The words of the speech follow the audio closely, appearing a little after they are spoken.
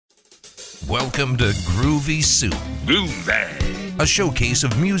Welcome to Groovy Soup. Groovy. A showcase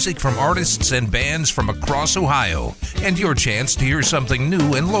of music from artists and bands from across Ohio, and your chance to hear something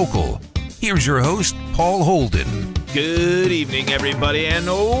new and local. Here's your host, Paul Holden. Good evening, everybody, and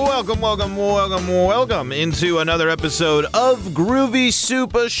welcome into another episode of Groovy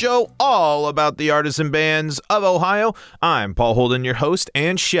Soup, a show all about the artists and bands of Ohio. I'm Paul Holden, your host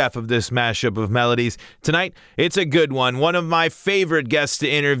and chef of this mashup of melodies. Tonight, it's a good one. One of my favorite guests to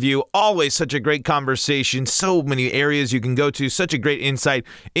interview. Always such a great conversation. So many areas you can go to. Such a great insight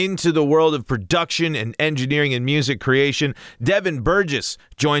into the world of production and engineering and music creation. Devin Burgess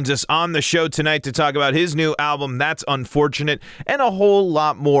joins us on the show tonight to talk about his new album, That's Unfortunate, and a whole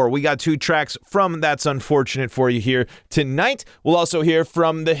lot more. We got 2 tracks from That's Unfortunate for you here tonight. We'll also hear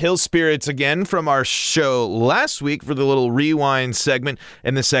from the Hill Spirits again from our show last week for the little rewind segment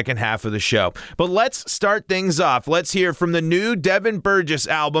in the second half of the show. But let's start things off. Let's hear from the new Devin Burgess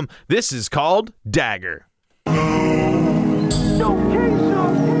album. This is called Dagger.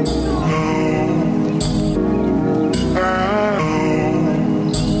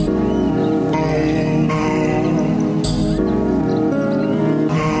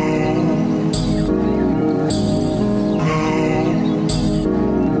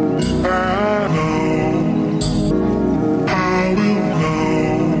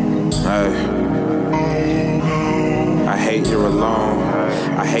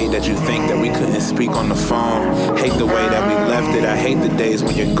 I hate that you think that we couldn't speak on the phone. Hate the way that we left it. I hate the days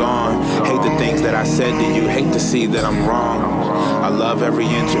when you're gone. Hate the things that I said to you. Hate to see that I'm wrong. I love every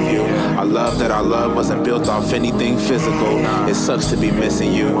inch of you. I love that our love wasn't built off anything physical. It sucks to be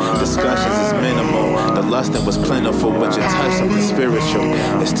missing you. Discussions is minimal. The lusting was plentiful, but your touch something spiritual.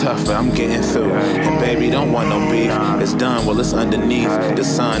 It's tough, but I'm getting through. And baby, don't want no beef. It's done, well it's underneath the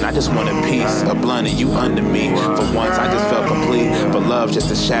sun. I just wanted peace. A blunt and you under me. For once I just felt complete. But love's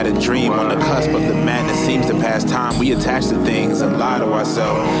just a shattered dream on the cusp of the madness. Seems to pass time. We attach to things and lie to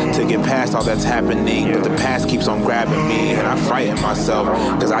ourselves to get past all that's happening. But the past keeps on grabbing me, and I frighten myself.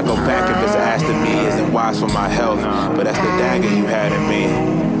 Cause I go back if it's asked of me. Isn't wise for my health. But that's the dagger you had in me.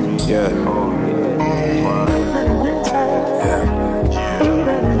 Yeah.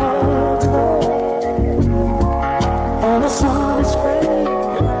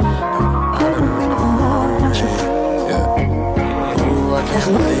 I can't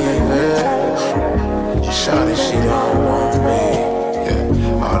believe it. Shawty, she don't want me.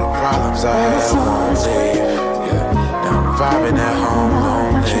 Yeah. All the problems I had won't leave. Yeah. Now I'm vibing at home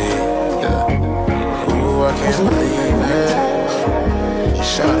lonely. Yeah. Ooh, I can't believe it.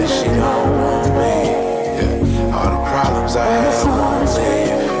 Shawty, she don't want me. Yeah. All the problems I had won't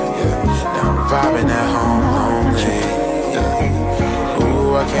leave. Yeah. Now I'm vibing at home lonely. Yeah.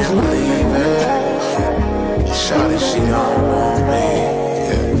 Ooh, I can't believe it. Shawty, she don't want me.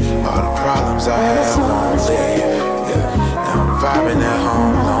 Yeah. All the problems I had won't leave. Yeah. Now I'm vibing at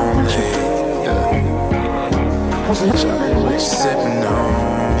home lonely. Yeah. Shawty, what you sipping on?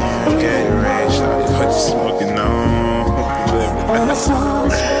 Gatorade, shawty, what you smoking on?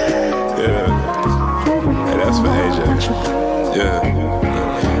 Yeah. Hey, that's for AJ. Yeah.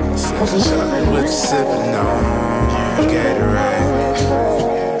 Shawty, what you sipping on? Gatorade.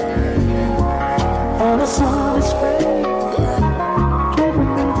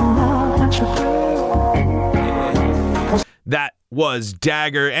 That was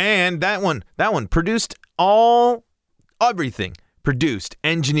Dagger, and that one produced everything. Produced,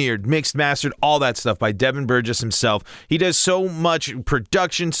 engineered, mixed, mastered, all that stuff by Devin Burgess himself. He does so much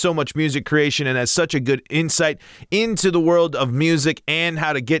production, so much music creation, and has such a good insight into the world of music and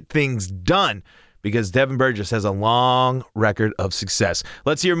how to get things done, because Devin Burgess has a long record of success.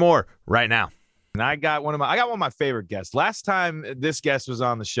 Let's hear more right now. And I got one of my favorite guests. Last time this guest was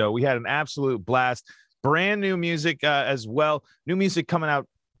on the show, we had an absolute blast. Brand new music as well. New music coming out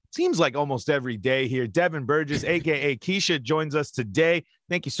seems like almost every day here. Devin Burgess, a.k.a. Keisha, joins us today.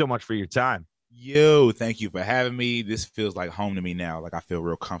 Thank you so much for your time. Yo, thank you for having me. This feels like home to me now. Like I feel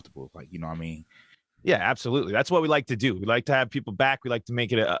real comfortable. Like, you know what I mean? Yeah, absolutely. That's what we like to do. We like to have people back. We like to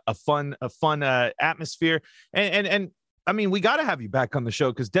make it a fun atmosphere. And I mean, we got to have you back on the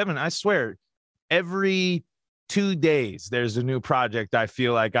show because, Devin, I swear, every 2 days there's a new project I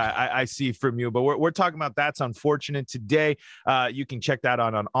feel like I see from you. But we're talking about That's Unfortunate today. You can check that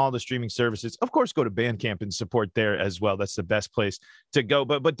out on all the streaming services. Of course, go to Bandcamp and support there as well. That's the best place to go.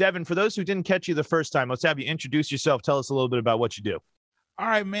 But Devin, for those who didn't catch you the first time, let's have you introduce yourself. Tell us a little bit about what you do. All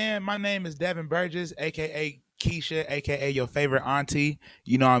right, man. My name is Devin Burgess, a.k.a. Keisha, a.k.a. your favorite auntie.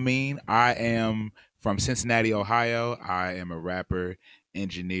 You know what I mean? I am from Cincinnati, Ohio. I am a rapper,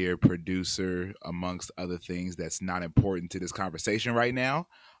 engineer, producer, amongst other things that's not important to this conversation right now.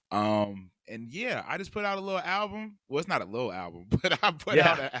 And yeah, I just put out a little album. Well, it's not a little album, but I put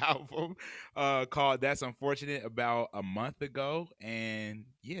Yeah. out an album called That's Unfortunate about a month ago. And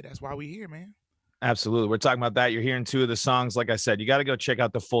yeah, that's why we here, man. Absolutely. We're talking about that. You're hearing two of the songs. Like I said, you got to go check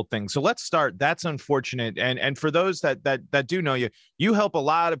out the full thing. So let's start. That's Unfortunate. And for those that do know you, you help a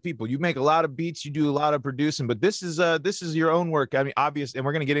lot of people. You make a lot of beats, you do a lot of producing, but this is your own work. I mean, obvious, and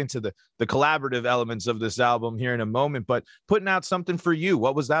we're going to get into the collaborative elements of this album here in a moment, but putting out something for you,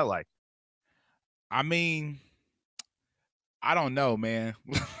 what was that like? I mean, I don't know, man.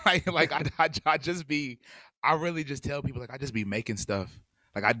 I just be, I really just tell people like I just be making stuff.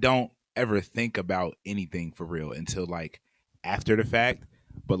 Like I don't ever think about anything for real until like after the fact.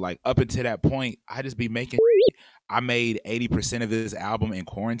 But like up until that point, I just be making. I made 80% of this album in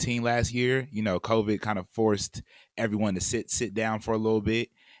quarantine last year. You know, COVID kind of forced everyone to sit down for a little bit.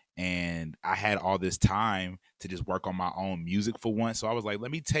 And I had all this time to just work on my own music for once. So I was like,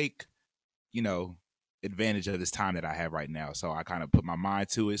 let me take, you know, advantage of this time that I have right now. So I kind of put my mind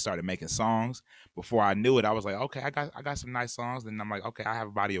to it, started making songs. Before I knew it, I was like, okay, I got some nice songs. And I'm like, okay, I have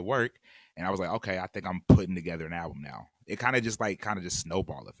a body of work. And I was like, okay, I think I'm putting together an album now. It kind of just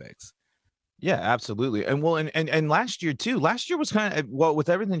snowball effects. Yeah, absolutely. And well, and last year too. Last year was kind of well, with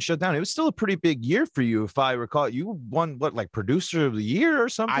everything shut down, it was still a pretty big year for you, if I recall. You won what, like producer of the year or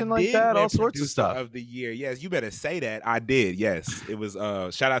something like that? All sorts of stuff. Of the year. Yes, you better say that. I did. Yes. It was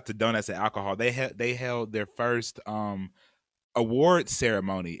shout out to Donuts and Alcohol. They held their first award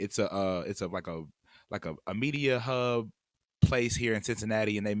ceremony. It's a like a media hub place here in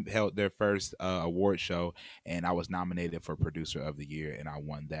Cincinnati, and they held their first award show, and I was nominated for producer of the year, and I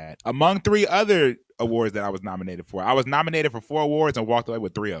won that among 3 other awards that I was nominated for. I was nominated for 4 awards and walked away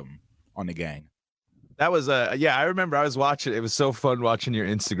with 3 of them on the gang. That was yeah, I remember I was watching. It was so fun watching your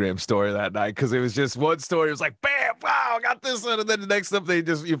Instagram story that night, because it was just one story. It was like, bam, wow, I got this one, and then the next up they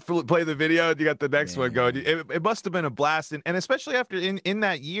just you play the video and you got the next one going. It must have been a blast, and especially after in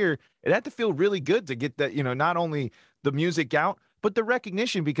that year, it had to feel really good to get that, not only the music out but the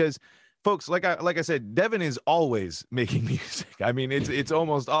recognition, because folks, like I said, Devin is always making music. I mean, it's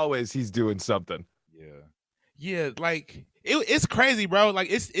almost always he's doing something. Yeah, like it's crazy, bro. Like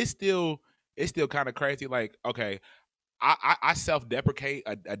it's still kind of crazy. Like, okay, I self-deprecate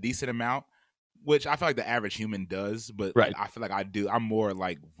a decent amount, which I feel like the average human does, but right. Like, I feel like I'm more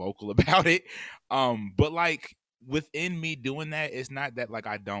like vocal about it. But like within me doing that, it's not that like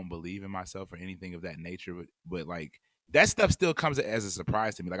I don't believe in myself or anything of that nature, but like that stuff still comes as a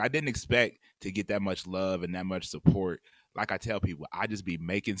surprise to me. Like I didn't expect to get that much love and that much support. Like I tell people, I just be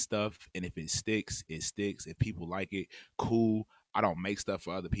making stuff, and if it sticks, it sticks. If people like it, cool. I don't make stuff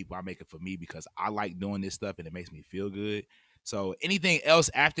for other people. I make it for me because I like doing this stuff and it makes me feel good. So anything else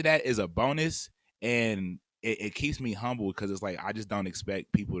after that is a bonus, and it keeps me humble because it's like I just don't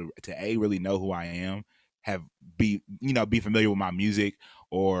expect people to really know who I am, be familiar with my music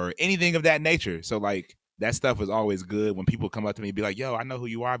or anything of that nature. So like that stuff is always good when people come up to me and be like, yo, I know who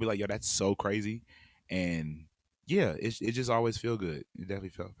you are. I'd be like, yo, that's so crazy. And yeah, it just always feel good. It definitely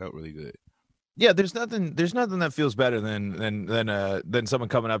felt really good. Yeah, there's nothing that feels better than someone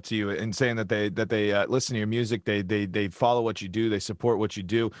coming up to you and saying that they listen to your music, they follow what you do, they support what you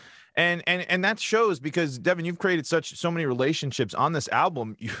do. And that shows, because Devin, you've created so many relationships on this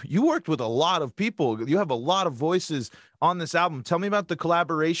album. You worked with a lot of people. You have a lot of voices on this album. Tell me about the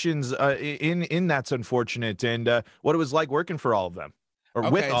collaborations in That's Unfortunate, and what it was like working for all of them,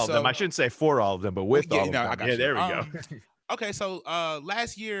 or with all of them. I shouldn't say for all of them, but with all of them. I got yeah, you. There we go. Okay, so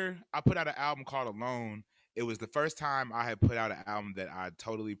last year I put out an album called Alone. It was the first time I had put out an album that I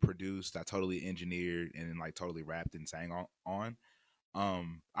totally produced, I totally engineered, and then like totally rapped and sang on.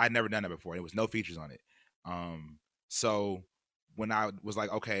 I'd never done that before. There was no features on it. So when I was like,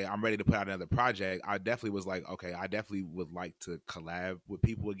 okay, I'm ready to put out another project, I definitely was like, okay, I definitely would like to collab with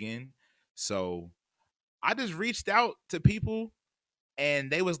people again. So I just reached out to people, and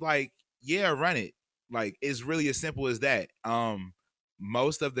they was like, yeah, run it. Like it's really as simple as that.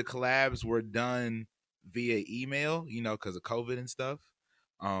 Most of the collabs were done via email, because of COVID and stuff.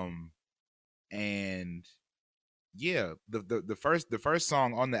 And yeah, the first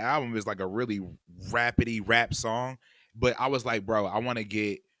song on the album is like a really rapidy rap song, but I was like, bro, I want to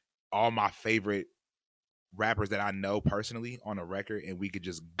get all my favorite rappers that I know personally on a record, and we could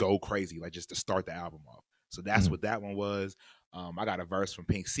just go crazy, like just to start the album off. So that's what that one was. I got a verse from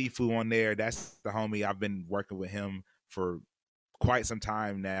Pink Sifu on there. That's the homie. I've been working with him for quite some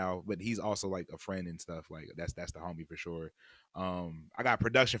time now, but he's also like a friend and stuff. Like that's the homie for sure. I got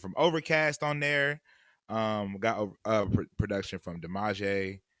production from Overcast on there. Got production from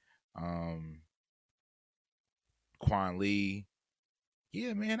Demaje, Quan Lee,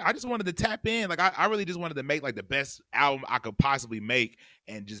 Yeah, man. I just wanted to tap in. Like I really just wanted to make like the best album I could possibly make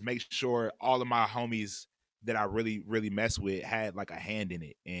and just make sure all of my homies that I really, really mess with had like a hand in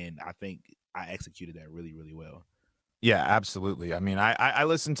it. And I think I executed that really, really well. Yeah, absolutely. I mean, I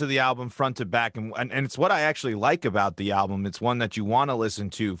listened to the album front to back, and it's what I actually like about the album. It's one that you want to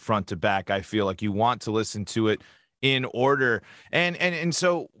listen to front to back. I feel like you want to listen to it in order. And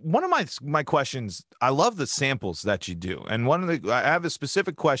so one of my questions, I love the samples that you do. And I have a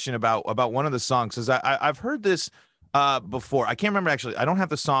specific question about one of the songs, because I've heard this before. I can't remember actually. I don't have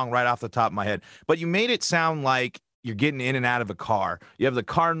the song right off the top of my head, but you made it sound like you're getting in and out of a car. You have the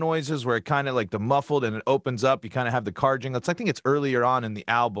car noises where it kind of like the muffled and it opens up. You kind of have the car jingle. I think it's earlier on in the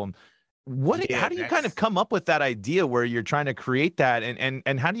album. How do you kind of come up with that idea where you're trying to create that,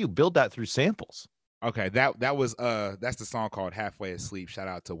 and how do you build that through samples? Okay, that was that's the song called Halfway Asleep. Shout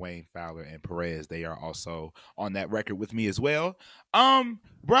out to Wayne Fowler and Perez. They are also on that record with me as well.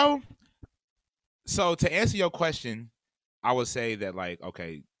 Bro. So to answer your question, I would say that like,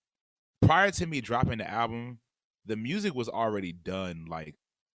 okay, prior to me dropping the album, the music was already done like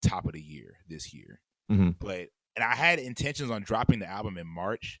top of the year this year. Mm-hmm. And I had intentions on dropping the album in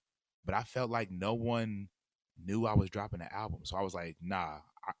March, but I felt like no one knew I was dropping the album. So I was like, nah,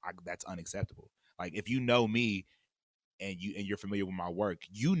 that's unacceptable. Like if you know me and you're familiar with my work,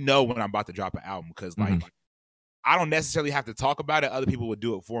 you know when I'm about to drop an album, because like I don't necessarily have to talk about it. Other people would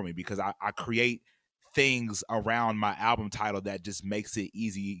do it for me, because I create things around my album title that just makes it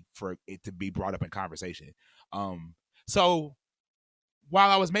easy for it to be brought up in conversation. So while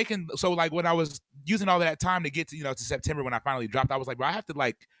I was when I was using all that time to get to September when I finally dropped, I was like, bro, I have to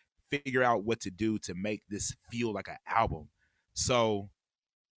like figure out what to do to make this feel like an album. So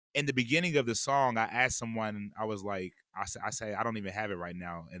in the beginning of the song, I asked someone, I was like, I say, I don't even have it right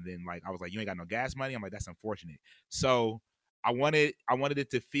now. And then like, I was like, you ain't got no gas money? I'm like, that's unfortunate. So I wanted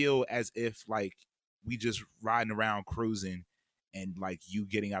it to feel as if like we just riding around cruising, and like you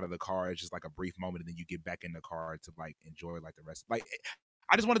getting out of the car is just like a brief moment, and then you get back in the car to like enjoy like the rest. Like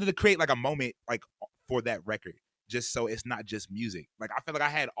I just wanted to create like a moment like for that record, just so it's not just music. Like I feel like I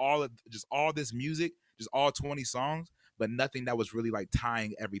had all this music, just all 20 songs, but nothing that was really like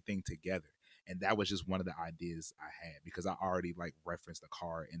tying everything together. And that was just one of the ideas I had, because I already like referenced the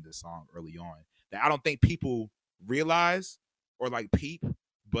car in the song early on that I don't think people realize or like peep,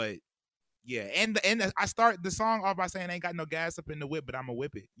 but yeah. And I start the song off by saying ain't got no gas up in the whip, but I'ma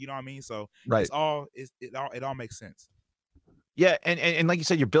whip it. You know what I mean? So Right. It all makes sense. Yeah, and like you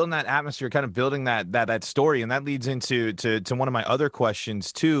said, you're building that atmosphere, kind of building that story, and that leads into one of my other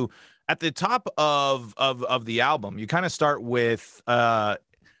questions too. At the top of the album, you kind of start with I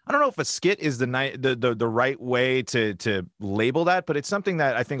don't know if a skit is the right way to label that, but it's something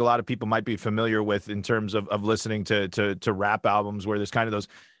that I think a lot of people might be familiar with in terms of listening to rap albums, where there's kind of those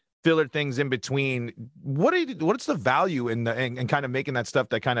filler things in between. What's the value in kind of making that stuff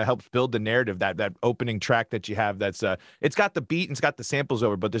that kind of helps build the narrative, that opening track that you have, that's it's got the beat and it's got the samples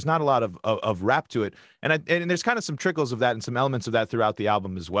over, but there's not a lot of rap to it, and there's kind of some trickles of that and some elements of that throughout the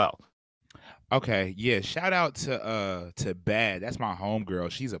album as well. Okay, yeah. Shout out to Bad. That's my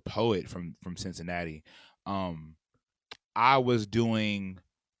homegirl. She's a poet from Cincinnati. I was doing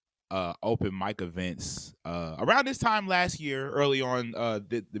open mic events around this time last year, early on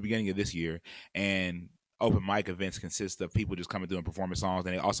the beginning of this year, and open mic events consist of people just coming through and performing songs,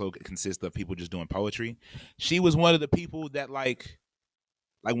 and they also consist of people just doing poetry. She was one of the people that like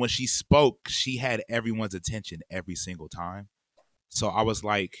when she spoke, she had everyone's attention every single time. So I was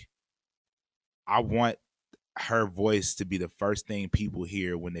like, I want her voice to be the first thing people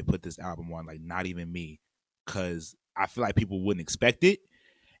hear when they put this album on, like not even me, because I feel like people wouldn't expect it.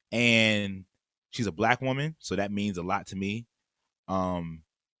 And she's a Black woman, so that means a lot to me. And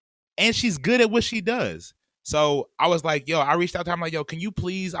she's good at what she does. So I was like, yo, I reached out to her. I'm like, yo, can you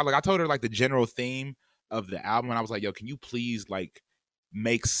please? I told her like the general theme of the album, and I was like, yo, can you please like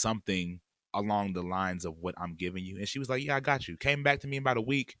make something along the lines of what I'm giving you? And she was like, yeah, I got you. Came back to me in about a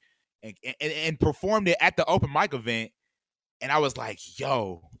week and performed it at the open mic event. And I was like,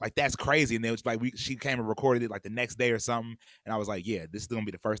 yo, like that's crazy. And then it was like she came and recorded it like the next day or something. And I was like, yeah, this is gonna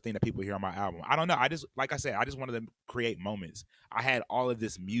be the first thing that people hear on my album. I don't know. Like I said, I just wanted to create moments. I had all of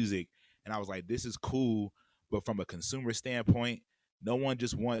this music, and I was like, this is cool, but from a consumer standpoint, no one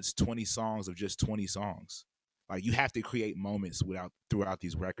just wants 20 songs of just 20 songs. Like you have to create moments throughout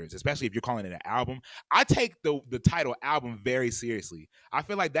these records, especially if you're calling it an album. I take the title album very seriously. I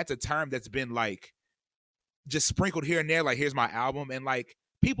feel like that's a term that's been like just sprinkled here and there, like here's my album, and like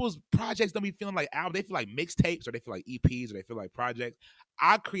people's projects don't be feeling like album. They feel like mixtapes, or they feel like EPs, or they feel like projects.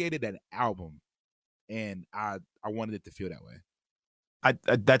 I created an album, and I wanted it to feel that way.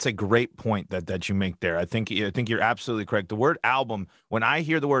 That's a great point that you make there. I think you're absolutely correct. The word album, when I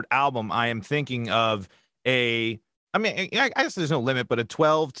hear the word album, I am thinking of I mean, I guess there's no limit, but a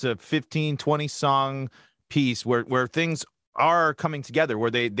 12 to 15, 20 song piece where things are coming together,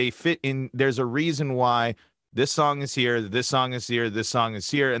 where they fit in. There's a reason why this song is here, this song is here, this song is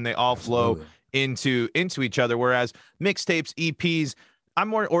here, and they all flow into each other. Whereas mixtapes, EPs, I'm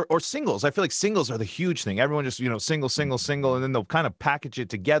more or singles. I feel like singles are the huge thing. Everyone just, single, and then they'll kind of package it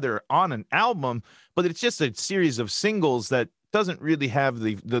together on an album, but it's just a series of singles that doesn't really have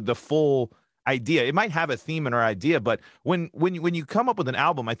the full idea. It might have a theme and or idea, but when you come up with an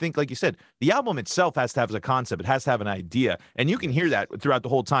album, I think, like you said, the album itself has to have a concept. It has to have an idea, and you can hear that throughout the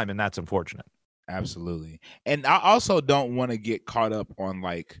whole time, and that's unfortunate. Absolutely. And I also don't want to get caught up on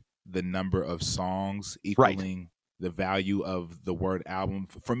like the number of songs equaling the value of the word album.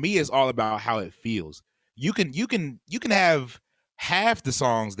 For me, it's all about how it feels. You can have half the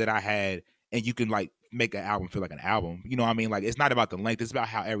songs that I had, and you can like make an album feel like an album. You know what I mean? Like, it's not about the length. It's about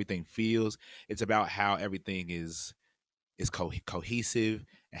how everything feels. It's about how everything is cohesive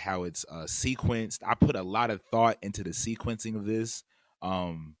and how it's sequenced. I put a lot of thought into the sequencing of this.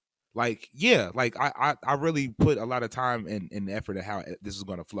 I really put a lot of time and effort at how this is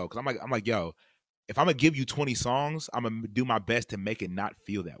going to flow. Cause I'm like, yo, if I'm gonna give you 20 songs, I'm gonna do my best to make it not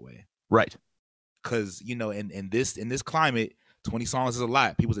feel that way. Right. Cause in this climate, 20 songs is a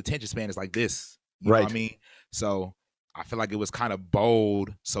lot. People's attention span is like this. You know what I mean? So I feel like it was kind of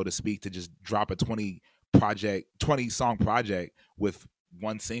bold, so to speak, to just drop a 20 song project with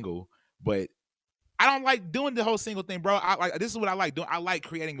one single. But I don't like doing the whole single thing, bro. This is what I like doing. I like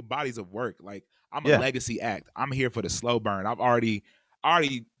creating bodies of work. Like, I'm a legacy act. I'm here for the slow burn. I've already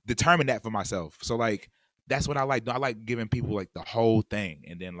determined that for myself. So like, that's what I like. I like giving people like the whole thing,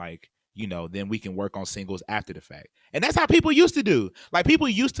 and then like, then we can work on singles after the fact. And that's how people used to do. Like, people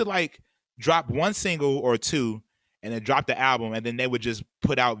used to like drop one single or two and then drop the album, and then they would just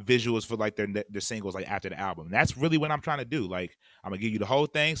put out visuals for like their singles like after the album. And that's really what I'm trying to do. Like, I'm gonna give you the whole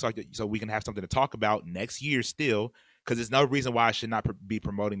thing so we can have something to talk about next year still, because there's no reason why I should not be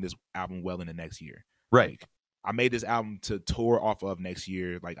promoting this album well in the next year. Right. Like, I made this album to tour off of next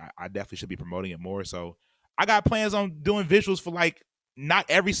year. Like, I definitely should be promoting it more. So I got plans on doing visuals for like not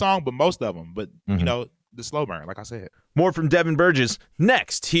every song, but most of them. But the slow burn, like I said. More from Devin Burgess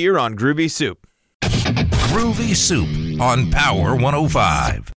next here on Groovy Soup. Groovy Soup on Power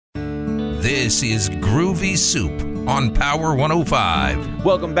 105. This is Groovy Soup on Power 105.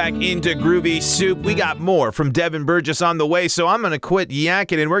 Welcome back into Groovy Soup. We got more from Devin Burgess on the way, so I'm going to quit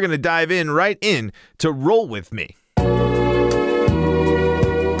yakking and we're going to dive right in to Roll With Me.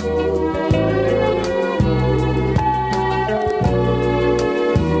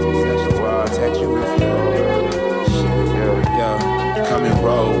 Come and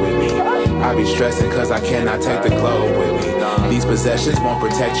roll with me. I be stressing cause I cannot take the globe with me. These possessions won't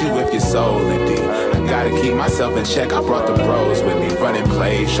protect you if your soul empty. I gotta keep myself in check, I brought the bros with me. Running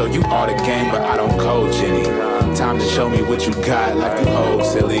plays, show you all the game, but I don't coach any. Time to show me what you got, like you hold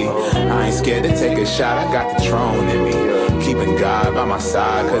silly. I ain't scared to take a shot, I got the throne in me. Keeping God by my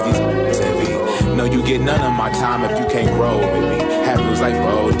side, cause these envy. No, you get none of my time if you can't grow with me. Have moves like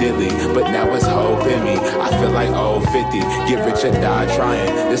Bo Diddley, but now it's hope in me. I feel like old 50, get rich or die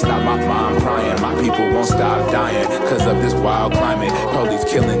trying. This not my mom crying, my people won't stop dying cause of this wild climate. Police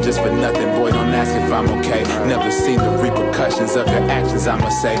killing just for nothing, boy, don't ask if I'm okay. Never seen the repercussions of your actions, I'ma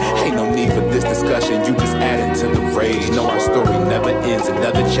say. Ain't no need for this discussion, you just adding to the rage. No, our story never ends,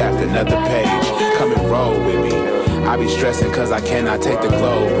 another chapter, another page. Come and roll with me. I be stressing cause I cannot take the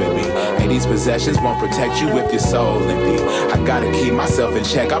globe with me. And these possessions won't protect you if your soul empty. I gotta keep myself in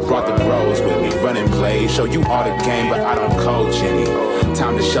check, I brought the bros with me. Running plays, show you all the game, but I don't coach any.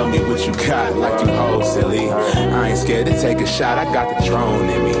 Time to show me what you got, like you hold silly. I ain't scared to take a shot, I got the throne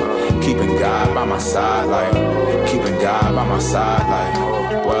in me. Keeping God by my side, like, keeping God by my side,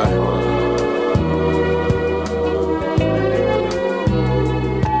 like, what?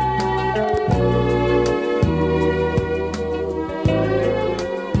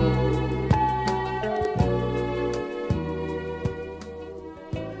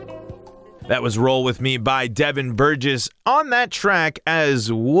 That was Roll With Me by Devin Burgess on that track as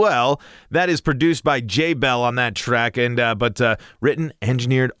well. That is produced by J Bell on that track, but written,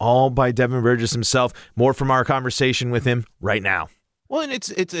 engineered all by Devin Burgess himself. More from our conversation with him right now. Well, and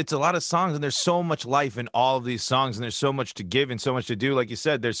it's a lot of songs, and there's so much life in all of these songs, and there's so much to give and so much to do. Like you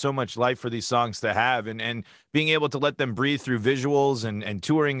said, there's so much life for these songs to have, and being able to let them breathe through visuals and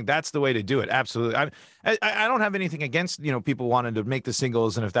touring, that's the way to do it. Absolutely. I don't have anything against, people wanting to make the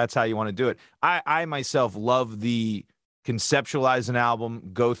singles, and if that's how you want to do it. I myself love the conceptualize an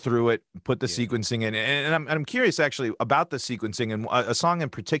album, go through it, put the Yeah. sequencing in. And I'm curious actually about the sequencing and a song in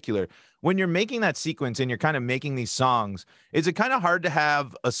particular. When you're making that sequence and you're kind of making these songs, is it kind of hard to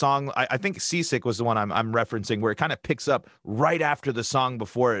have a song? I think Seasick was the one I'm referencing, where it kind of picks up right after the song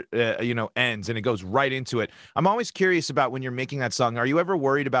before it ends, and it goes right into it. I'm always curious about when you're making that song. Are you ever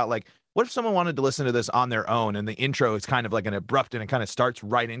worried about, like, what if someone wanted to listen to this on their own and the intro is kind of like an abrupt and it kind of starts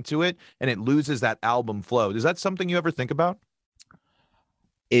right into it and it loses that album flow? Is that something you ever think about?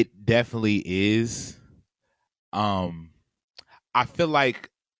 It definitely is. I feel like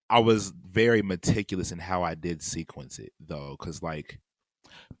I was very meticulous in how I did sequence it, though, because like,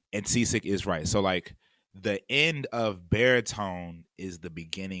 and Seasick is right. So like, the end of Baritone is the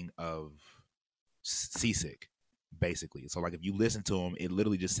beginning of Seasick, basically. So like, if you listen to them, it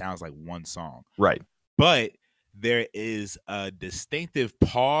literally just sounds like one song. Right. But there is a distinctive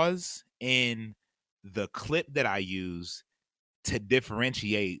pause in the clip that I use to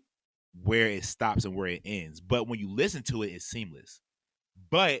differentiate where it stops and where it ends. But when you listen to it, it's seamless.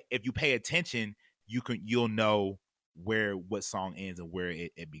 But if you pay attention, you'll know what song ends and where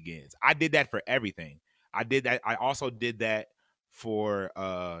it begins. I did that for everything. I did that. I also did that for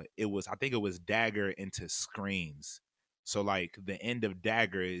I think it was Dagger into Screens. So like, the end of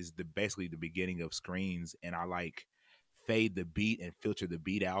Dagger is basically the beginning of Screens, and I like fade the beat and filter the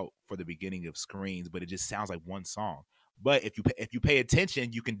beat out for the beginning of Screens, but it just sounds like one song. But if you pay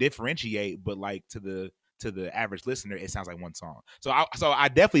attention, you can differentiate. But like, to the average listener, it sounds like one song. So I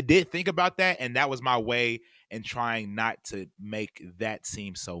definitely did think about that, and that was my way in trying not to make that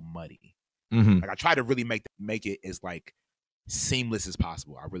seem so muddy. Mm-hmm. Like, I try to really make it as like seamless as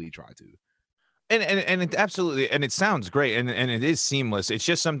possible. I really try to. And it absolutely, and it sounds great, and it is seamless. It's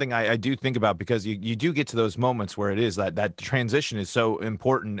just something I do think about, because you do get to those moments where it is that transition is so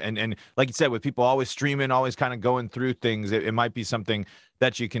important, and like you said, with people always streaming, always kind of going through things, it might be something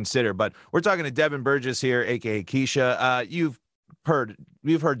that you consider. But we're talking to Devin Burgess here, aka Keisha. You've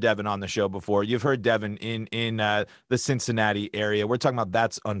heard Devin on the show before. You've heard Devin in the Cincinnati area. We're talking about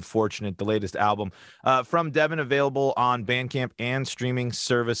That's Unfortunate, the latest album from Devin, available on Bandcamp and streaming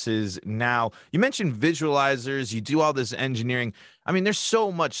services now. You mentioned visualizers. You do all this engineering. I mean, there's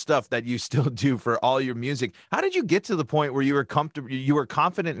so much stuff that you still do for all your music. How did you get to the point where you were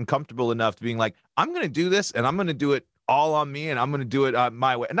confident and comfortable enough to being like, I'm going to do this and I'm going to do it all on me, and I'm going to do it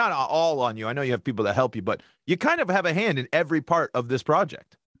my way? Not all on you. I know you have people that help you, but you kind of have a hand in every part of this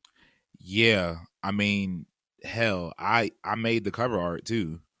project. Yeah, I mean, hell, I made the cover art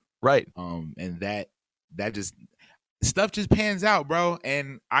too. Right. And that just, stuff just pans out, bro.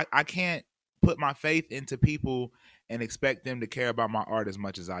 And I can't put my faith into people and expect them to care about my art as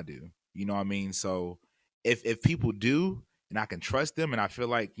much as I do. You know what I mean? So if people do, and I can trust them, and I feel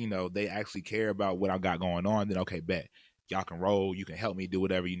like, they actually care about what I got going on, then okay, bet. Y'all can roll. You can help me do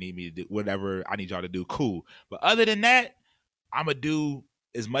whatever you need me to do, whatever I need y'all to do. Cool. But other than that, I'm going to do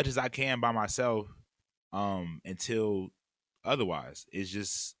as much as I can by myself until otherwise. It's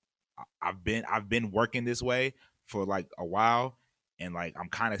just, I've been working this way for like a while, and like, I'm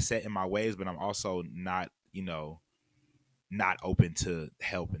kind of set in my ways, but I'm also not not open to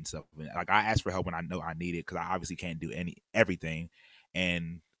help and stuff. Like, I ask for help when I know I need it, because I obviously can't do everything.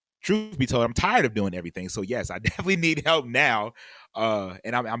 And truth be told, I'm tired of doing everything. So yes, I definitely need help now,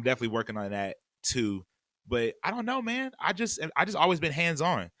 and I'm definitely working on that too. But I don't know, man. I just always been hands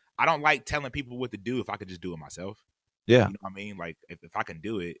on. I don't like telling people what to do if I could just do it myself. Yeah. You know what I mean? Like, if I can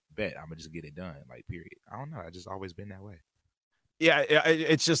do it, bet I'm gonna just get it done. Like, period. I don't know. I just always been that way. Yeah,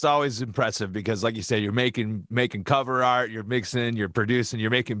 it's just always impressive, because like you said, you're making cover art, you're mixing, you're producing, you're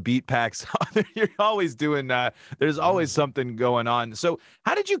making beat packs. You're always doing there's always something going on. So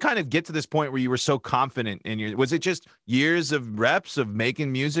how did you kind of get to this point where you were so confident in was it just years of reps of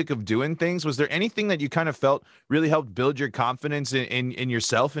making music, of doing things? Was there anything that you kind of felt really helped build your confidence in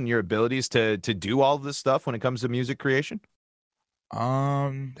yourself and your abilities to do all of this stuff when it comes to music creation?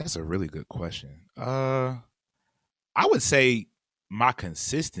 That's a really good question. I would say my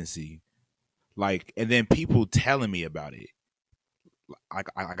consistency, like, and then people telling me about it. Like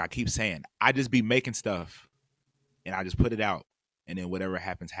I keep saying, I just be making stuff and I just put it out, and then whatever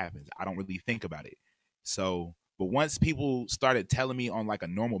happens, happens. I don't really think about it. So, but once people started telling me on like a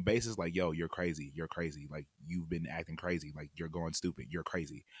normal basis, like, yo, you're crazy, like, you've been acting crazy, like, you're going stupid, you're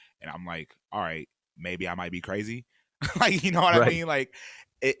crazy. And I'm like, all right, maybe I might be crazy. Like, you know what I mean? Like,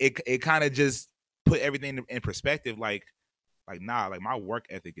 it kind of just put everything in perspective. Like, nah, like, my work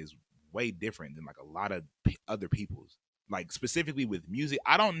ethic is way different than like a lot of other people's. Like, specifically with music,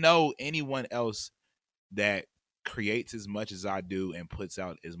 I don't know anyone else that creates as much as I do and puts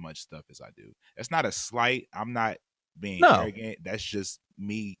out as much stuff as I do. That's not a slight. I'm not being No. arrogant. That's just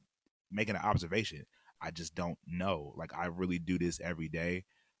me making an observation. I just don't know. Like, I really do this every day.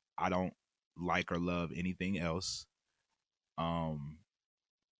 I don't like or love anything else. And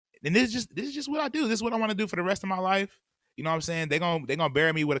this is just what I do. This is what I want to do for the rest of my life. You know what I'm saying? They're gonna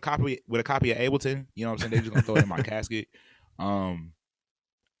bury me with a copy of Ableton. You know what I'm saying? They're just gonna throw it in my casket.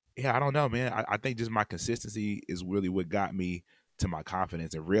 Yeah, I don't know, man. I think just my consistency is really what got me to my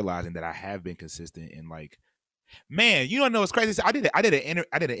confidence and realizing that I have been consistent and like, man, you don't know what's crazy. So I did an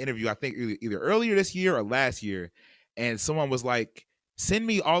interview, I think either earlier this year or last year, and someone was like, "Send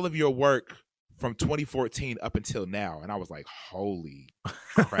me all of your work from 2014 up until now," and I was like, "Holy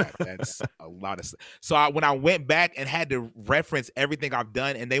crap, that's a lot of." So when I went back and had to reference everything I've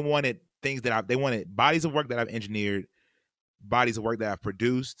done, and they wanted they wanted bodies of work that I've engineered, bodies of work that I've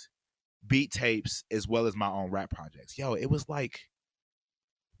produced, beat tapes, as well as my own rap projects. Yo, it was like,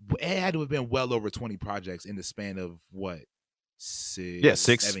 it had to have been well over 20 projects in the span of what, 7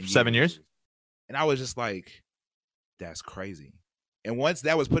 years. And I was just like, that's crazy. And once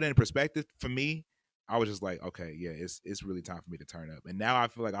that was put in perspective for me, I was just like, okay, yeah, it's really time for me to turn up. And now I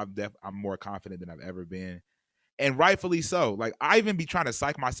feel like I'm more confident than I've ever been, and rightfully so. Like, I even be trying to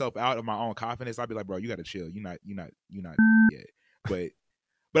psych myself out of my own confidence. I'd be like, bro, you got to chill. You're not yet.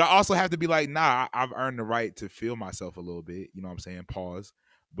 But I also have to be like, nah, I've earned the right to feel myself a little bit. You know what I'm saying? Pause.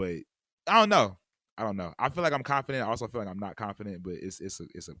 But I don't know. I feel like I'm confident. I also feel like I'm not confident, but it's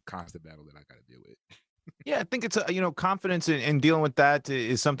a constant battle that I got to deal with. Yeah, I think it's confidence in dealing with that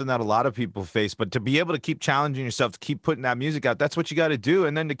is something that a lot of people face. But to be able to keep challenging yourself, to keep putting that music out, that's what you got to do.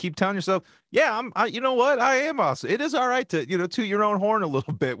 And then to keep telling yourself, yeah, you know what, I am awesome. It is all right to toot your own horn a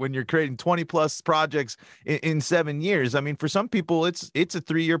little bit when you're creating 20 plus projects in 7 years. I mean, for some people, it's a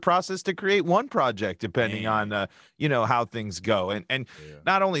 3-year process to create one project, depending on how things go. And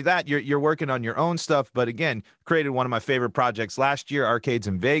not only that, you're working on your own stuff, but again, created one of my favorite projects last year, Arcades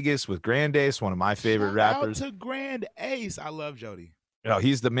in Vegas with Grand Ace, one of my favorite rappers. Shout out to Grand Ace. I love Jody. Oh,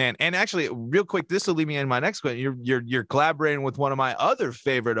 he's the man. And actually, real quick, this will lead me in my next question. You're collaborating with one of my other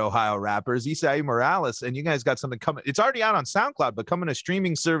favorite Ohio rappers, Isai Morales, and you guys got something coming. It's already out on SoundCloud, but coming to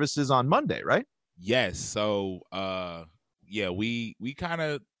streaming services on Monday, right? Yes. So, we kind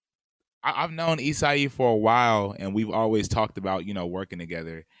of. I've known Isai for a while, and we've always talked about working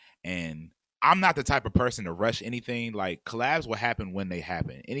together. And I'm not the type of person to rush anything. Like, collabs will happen when they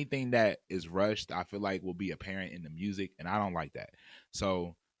happen. Anything that is rushed, I feel like will be apparent in the music, and I don't like that.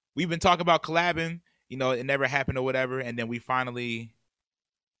 So we've been talking about collabing. It never happened or whatever, and then we finally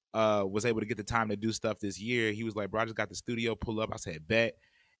was able to get the time to do stuff this year. He was like, "Bro, I just got the studio, pull up." I said, "Bet."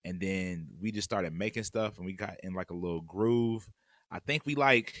 And then we just started making stuff, and we got in like a little groove. I think we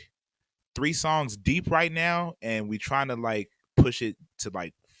like 3 songs deep right now, and we trying to like push it to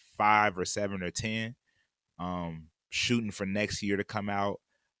like 5 or 7 or 10, shooting for next year to come out.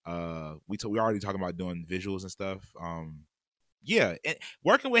 We already talking about doing visuals and stuff. And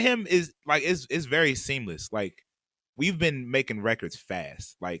working with him is like is very seamless. Like, we've been making records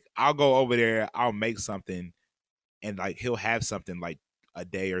fast. Like, I'll go over there, I'll make something, and like he'll have something like a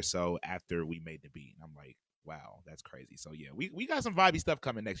day or so after we made the beat. And I'm like, wow, that's crazy. So yeah, we got some vibey stuff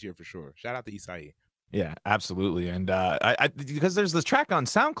coming next year for sure. Shout out to Isai. Yeah, absolutely. And I because there's this track on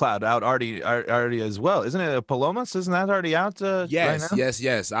SoundCloud out already as well, isn't it? Palomas, isn't that already out? Yes, right now?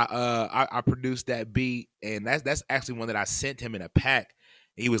 yes. I produced that beat, and that's actually one that I sent him in a pack.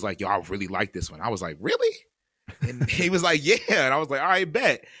 He was like, "Yo, I really like this one." I was like, "Really?" And he was like, "Yeah," and I was like, "All right,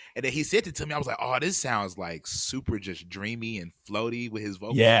 bet." And then he sent it to me. I was like, "Oh, this sounds like super just dreamy and floaty with his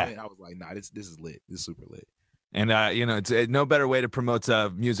vocals." Yeah. And I was like, "Nah, this is lit. This is super lit." And it's no better way to promote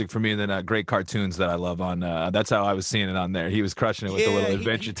music for me than great cartoons that I love on. That's how I was seeing it on there. He was crushing it with the little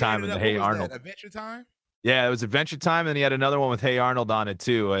Adventure Time and the Hey Arnold. Adventure Time. Yeah, it was Adventure Time, and he had another one with Hey Arnold on it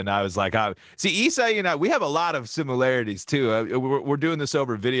too. And I was like, see, Isai, we have a lot of similarities too. We're doing this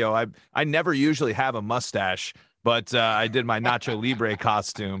over video. I never usually have a mustache, but I did my Nacho Libre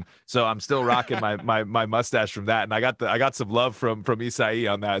costume, so I'm still rocking my mustache from that. And I got some love from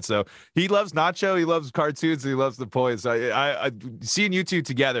Isai on that. So he loves Nacho, he loves cartoons, and he loves the poets. So I seeing you two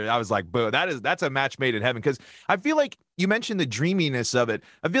together, I was like, boo, that's a match made in heaven. Because I feel like you mentioned the dreaminess of it.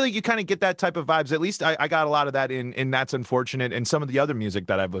 I feel like you kind of get that type of vibes. At least I got a lot of that in That's Unfortunate and some of the other music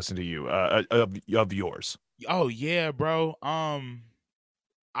that I've listened to you of yours. Oh yeah, bro.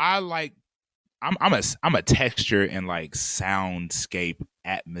 I like. I'm a texture and like soundscape,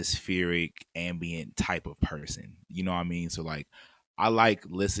 atmospheric, ambient type of person. You know what I mean? So like, I like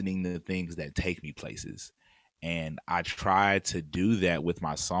listening to things that take me places, and I try to do that with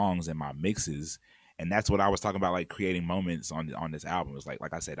my songs and my mixes. And that's what I was talking about, like creating moments on this album. It's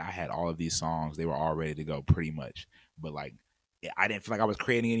like I said, I had all of these songs. They were all ready to go pretty much. But like, I didn't feel like I was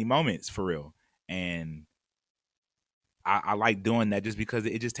creating any moments for real. And I like doing that just because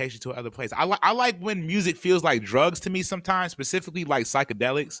it just takes you to another place. I like when music feels like drugs to me sometimes, specifically like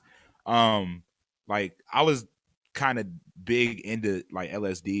psychedelics. Like I was kind of big into like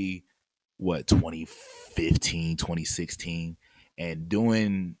LSD, 2015, 2016, and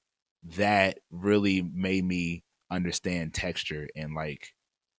doing that really made me understand texture and like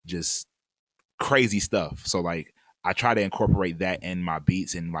just crazy stuff. So like I try to incorporate that in my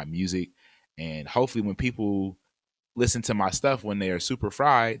beats and my music, and hopefully when people listen to my stuff when they're super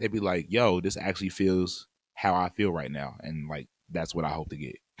fried, they'd be like, yo, this actually feels how I feel right now. And like that's what I hope to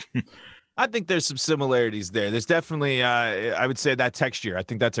get. I think there's some similarities there. There's definitely, I would say, that texture. I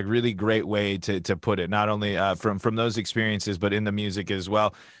think that's a really great way to put it. Not only from those experiences, but in the music as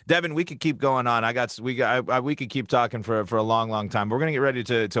well. Devin, we could keep going on. We could keep talking for a long, long time. We're gonna get ready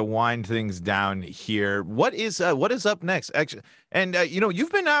to wind things down here. What is up next? Actually, and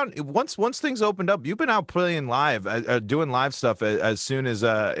you've been out once things opened up. You've been out playing live, doing live stuff as soon as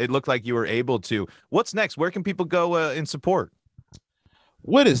it looked like you were able to. What's next? Where can people go and support?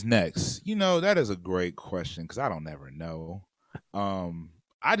 What is next? That is a great question because I don't ever know.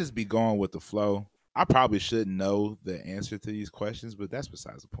 I just be going with the flow. I probably should know the answer to these questions, but that's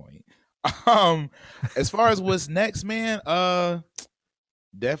besides the point. As far as what's next, man,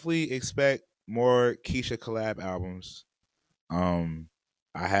 definitely expect more Keisha collab albums. I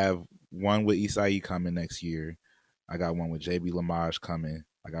have one with Isai coming next year. I got one with JB Lamage coming.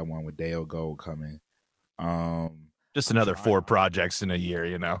 I got one with Dale Gold coming. Just another 4 projects in a year,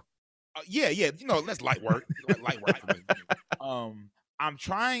 Yeah. That's light work. Light work for me. I'm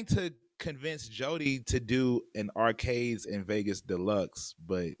trying to convince Jody to do an Arcades in Vegas deluxe,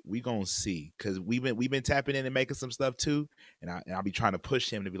 but we gonna see because we've been tapping in and making some stuff too, and I'll be trying to push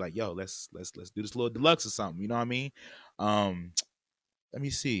him to be like, yo, let's do this little deluxe or something. You know what I mean? Let me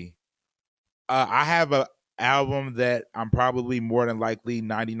see. I have a album that I'm probably more than likely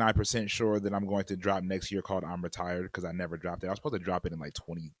 99% sure that I'm going to drop next year called I'm Retired because I never dropped it. I was supposed to drop it in like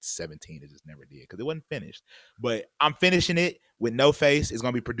 2017. It just never did because it wasn't finished. But I'm finishing it with No Face. It's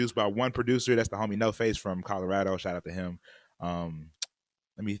going to be produced by one producer. That's the homie No Face from Colorado. Shout out to him. Let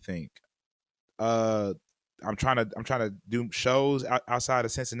me think. I'm trying to do shows outside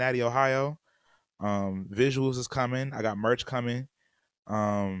of Cincinnati, Ohio. Visuals is coming. I got merch coming.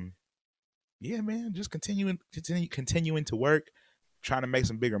 Yeah, man, just continuing to work, trying to make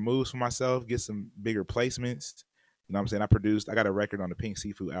some bigger moves for myself, get some bigger placements. You know what I'm saying? I got a record on the Pink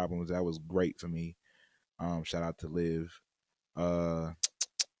Seafood album. That was great for me. Shout out to Liv.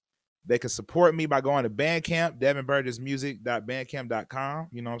 They can support me by going to Bandcamp, devinburgessmusic.bandcamp.com.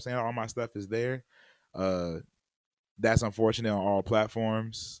 You know what I'm saying? All my stuff is there. That's unfortunate on all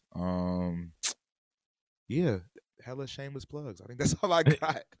platforms. Yeah, hella shameless plugs. I think that's all I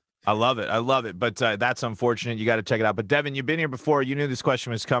got. I love it. But that's unfortunate. You got to check it out. But Devin, you've been here before. You knew this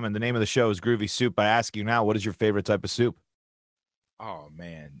question was coming. The name of the show is Groovy Soup. I ask you now, what is your favorite type of soup? Oh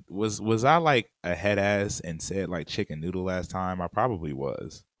man, was I like a head ass and said like chicken noodle last time? I probably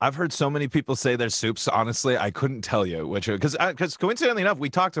was. I've heard so many people say their soups. Honestly, I couldn't tell you which, because coincidentally enough,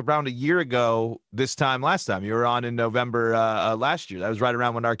 we talked around a year ago. Last time you were on in November last year. That was right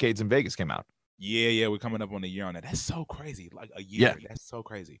around when Arcades in Vegas came out. Yeah, we're coming up on a year on that. That's so crazy. Like a year. Yeah. That's so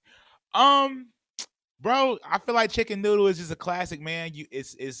crazy. Bro, I feel like chicken noodle is just a classic, man. You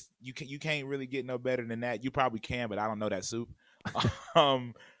can't really get no better than that. You probably can, but I don't know that soup.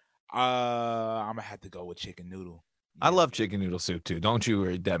 I'm gonna have to go with chicken noodle. I love chicken noodle soup too. Don't you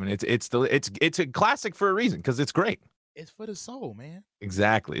worry, Devin. It's a classic for a reason because it's great. It's for the soul, man.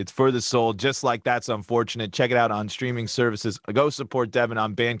 Exactly. It's for the soul, just like That's Unfortunate. Check it out on streaming services. Go support Devin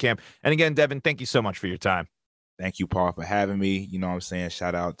on Bandcamp. And again, Devin, thank you so much for your time. Thank you, Paul, for having me. You know what I'm saying?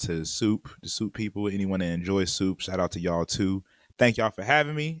 Shout out to Soup, the Soup people, anyone that enjoys soup. Shout out to y'all too. Thank y'all for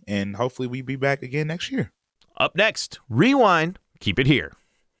having me, and hopefully we'll be back again next year. Up next, Rewind. Keep it here.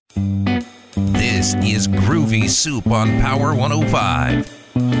 This is Groovy Soup on Power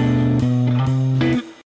 105.